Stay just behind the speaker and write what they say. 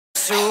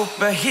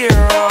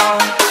superhero.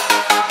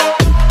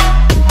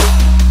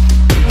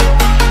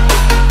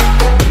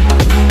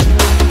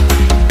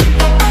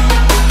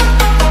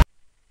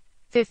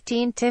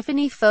 15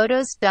 Tiffany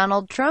photos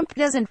Donald Trump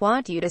doesn't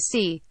want you to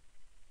see.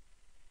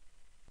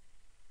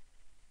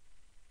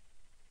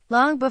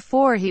 Long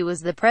before he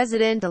was the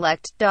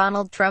president-elect,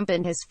 Donald Trump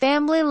and his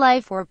family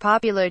life were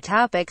popular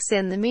topics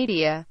in the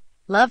media.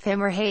 Love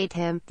him or hate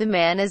him, the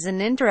man is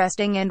an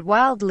interesting and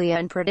wildly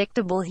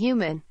unpredictable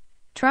human.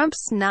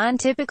 Trump's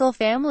non-typical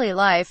family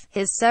life,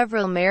 his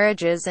several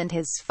marriages and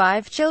his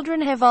 5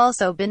 children have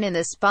also been in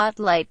the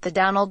spotlight. The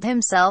Donald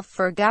himself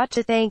forgot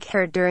to thank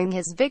her during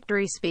his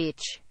victory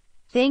speech,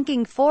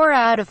 thanking 4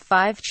 out of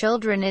 5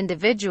 children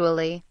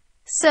individually.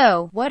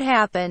 So, what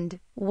happened?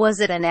 Was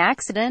it an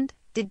accident?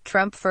 Did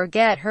Trump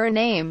forget her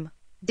name?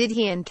 Did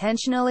he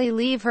intentionally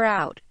leave her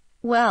out?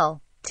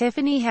 Well,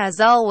 Tiffany has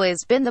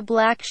always been the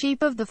black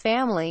sheep of the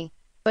family.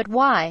 But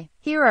why?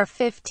 Here are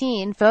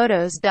 15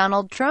 photos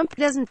Donald Trump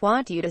doesn't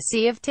want you to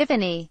see of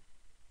Tiffany.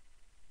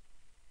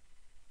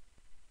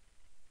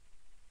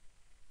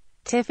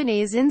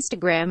 Tiffany's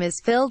Instagram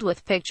is filled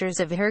with pictures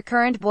of her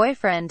current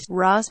boyfriend,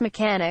 Ross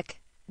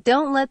Mechanic.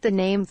 Don't let the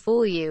name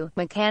fool you.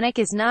 Mechanic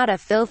is not a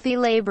filthy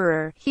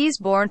laborer. He's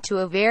born to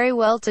a very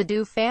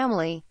well-to-do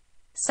family.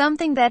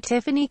 Something that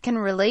Tiffany can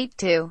relate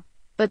to.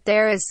 But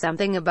there is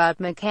something about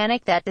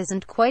Mechanic that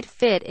doesn't quite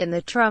fit in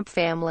the Trump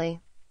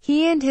family.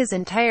 He and his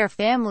entire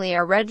family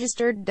are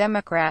registered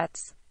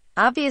Democrats.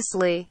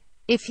 Obviously,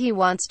 if he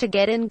wants to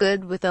get in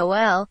good with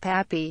OL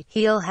Pappy,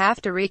 he'll have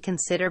to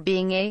reconsider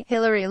being a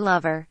Hillary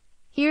lover.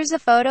 Here's a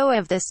photo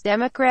of this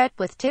Democrat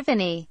with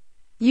Tiffany.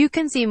 You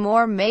can see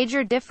more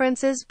major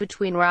differences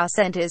between Ross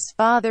and his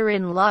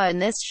father-in-law in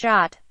this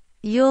shot.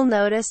 You'll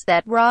notice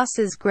that Ross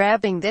is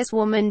grabbing this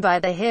woman by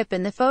the hip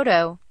in the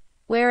photo,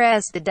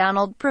 whereas the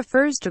Donald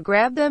prefers to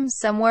grab them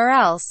somewhere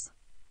else.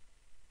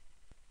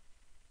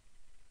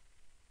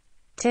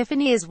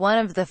 Tiffany is one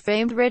of the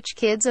famed rich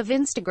kids of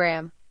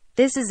Instagram.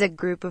 This is a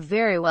group of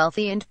very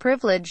wealthy and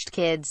privileged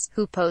kids,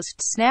 who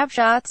post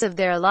snapshots of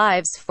their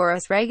lives for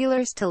us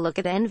regulars to look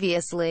at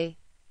enviously.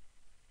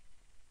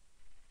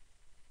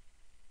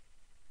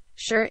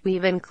 Sure,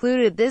 we've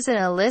included this in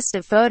a list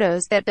of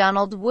photos that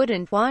Donald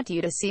wouldn't want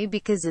you to see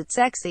because it's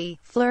sexy,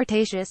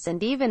 flirtatious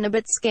and even a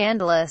bit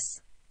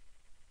scandalous.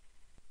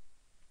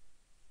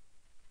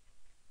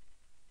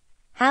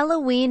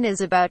 Halloween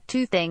is about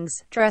 2 things: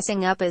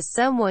 dressing up as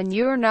someone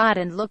you're not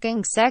and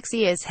looking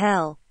sexy as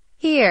hell.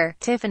 Here,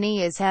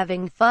 Tiffany is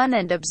having fun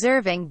and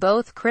observing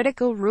both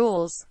critical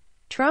rules.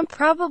 Trump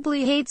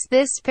probably hates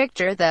this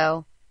picture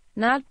though.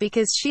 Not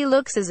because she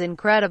looks as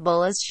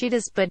incredible as she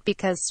does, but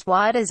because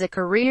SWAT is a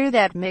career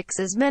that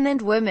mixes men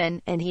and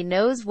women, and he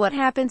knows what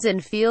happens in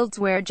fields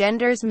where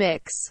genders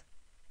mix.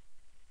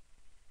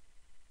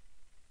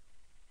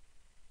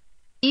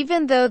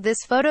 Even though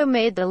this photo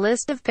made the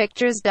list of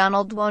pictures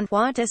Donald won't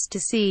want us to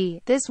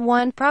see, this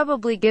one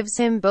probably gives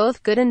him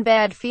both good and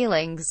bad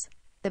feelings.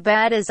 The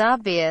bad is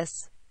obvious.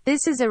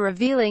 This is a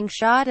revealing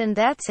shot and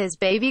that's his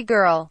baby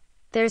girl.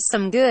 There's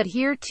some good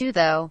here too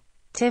though.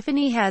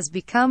 Tiffany has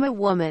become a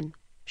woman.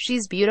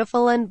 She's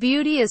beautiful and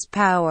beauty is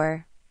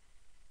power.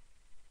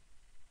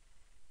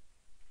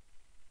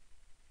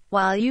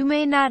 While you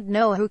may not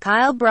know who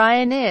Kyle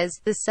Bryan is,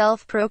 the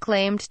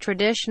self-proclaimed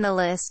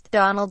traditionalist,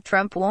 Donald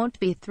Trump won't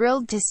be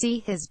thrilled to see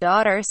his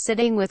daughter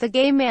sitting with a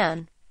gay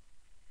man.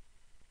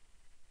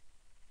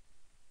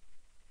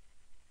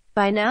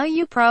 By now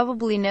you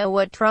probably know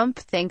what Trump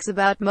thinks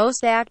about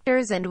most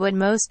actors and what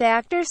most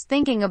actors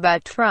thinking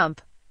about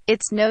Trump.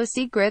 It's no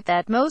secret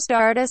that most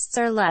artists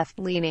are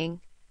left-leaning.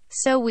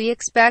 So we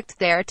expect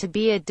there to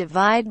be a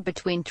divide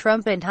between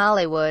Trump and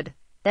Hollywood.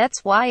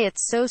 That's why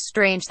it's so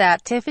strange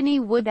that Tiffany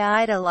would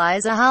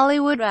idolize a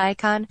Hollywood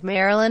icon,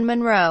 Marilyn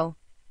Monroe,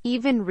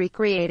 even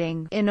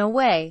recreating, in a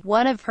way,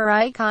 one of her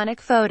iconic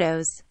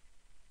photos.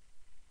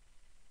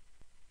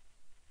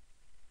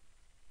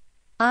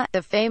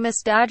 The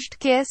famous dodged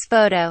kiss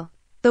photo.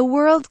 The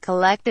world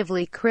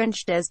collectively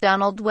cringed as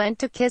Donald went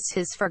to kiss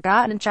his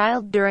forgotten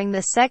child during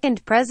the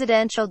second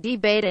presidential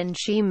debate and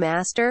she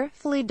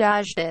masterfully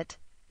dodged it.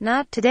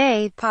 Not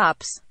today,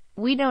 Pops.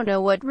 We don't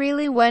know what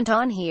really went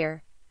on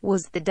here.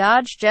 Was the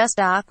dodge just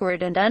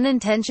awkward and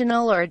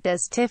unintentional, or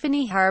does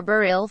Tiffany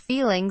harbor ill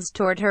feelings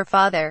toward her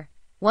father?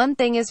 One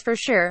thing is for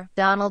sure,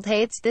 Donald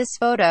hates this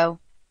photo.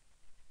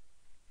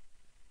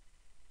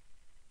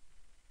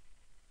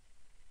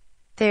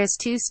 There's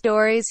 2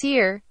 stories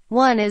here.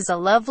 One is a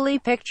lovely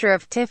picture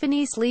of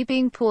Tiffany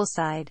sleeping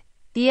poolside.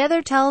 The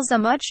other tells a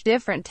much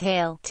different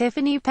tale.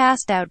 Tiffany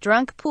passed out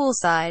drunk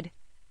poolside,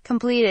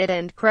 completed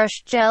and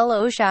crushed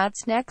Jell-O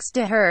shots next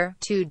to her,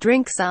 2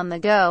 drinks on the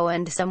go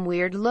and some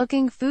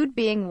weird-looking food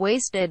being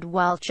wasted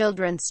while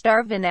children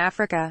starve in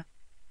Africa.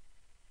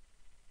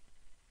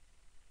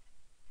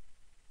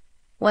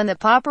 When the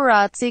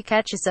paparazzi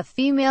catches a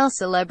female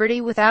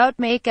celebrity without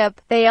makeup,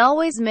 they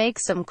always make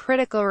some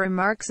critical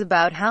remarks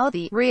about how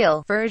the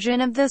real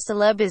version of the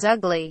celeb is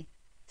ugly,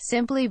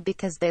 simply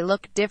because they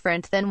look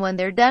different than when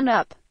they're done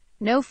up.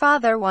 No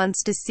father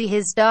wants to see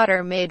his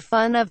daughter made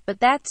fun of, but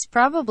that's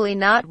probably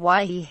not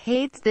why he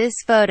hates this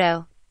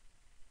photo.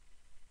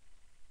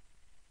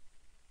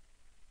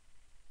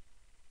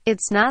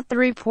 It's not the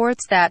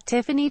reports that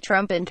Tiffany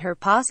Trump and her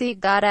posse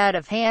got out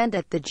of hand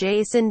at the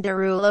Jason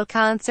Derulo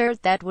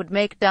concert that would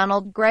make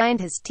Donald grind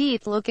his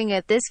teeth looking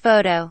at this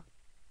photo.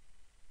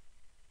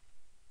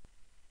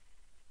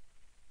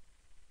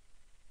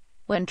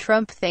 When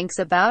Trump thinks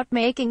about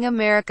making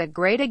America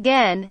great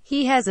again,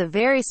 he has a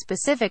very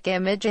specific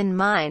image in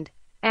mind.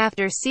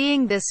 After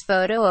seeing this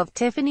photo of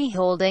Tiffany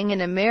holding an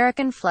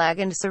American flag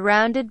and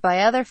surrounded by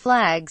other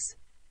flags,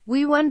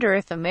 we wonder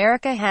if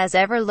America has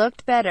ever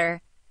looked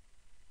better.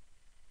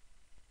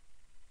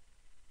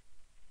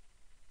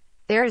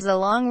 There's a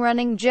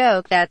long-running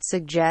joke that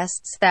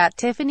suggests that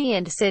Tiffany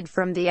and Sid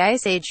from the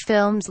Ice Age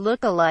films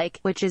look alike,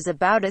 which is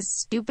about as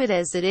stupid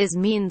as it is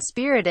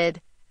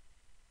mean-spirited.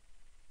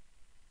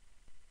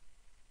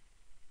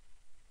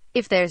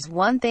 If there's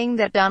one thing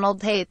that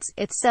Donald hates,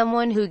 it's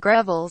someone who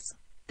grovels.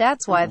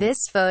 That's why this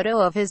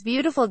photo of his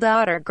beautiful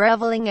daughter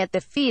groveling at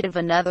the feet of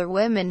another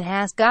woman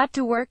has got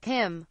to work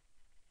him.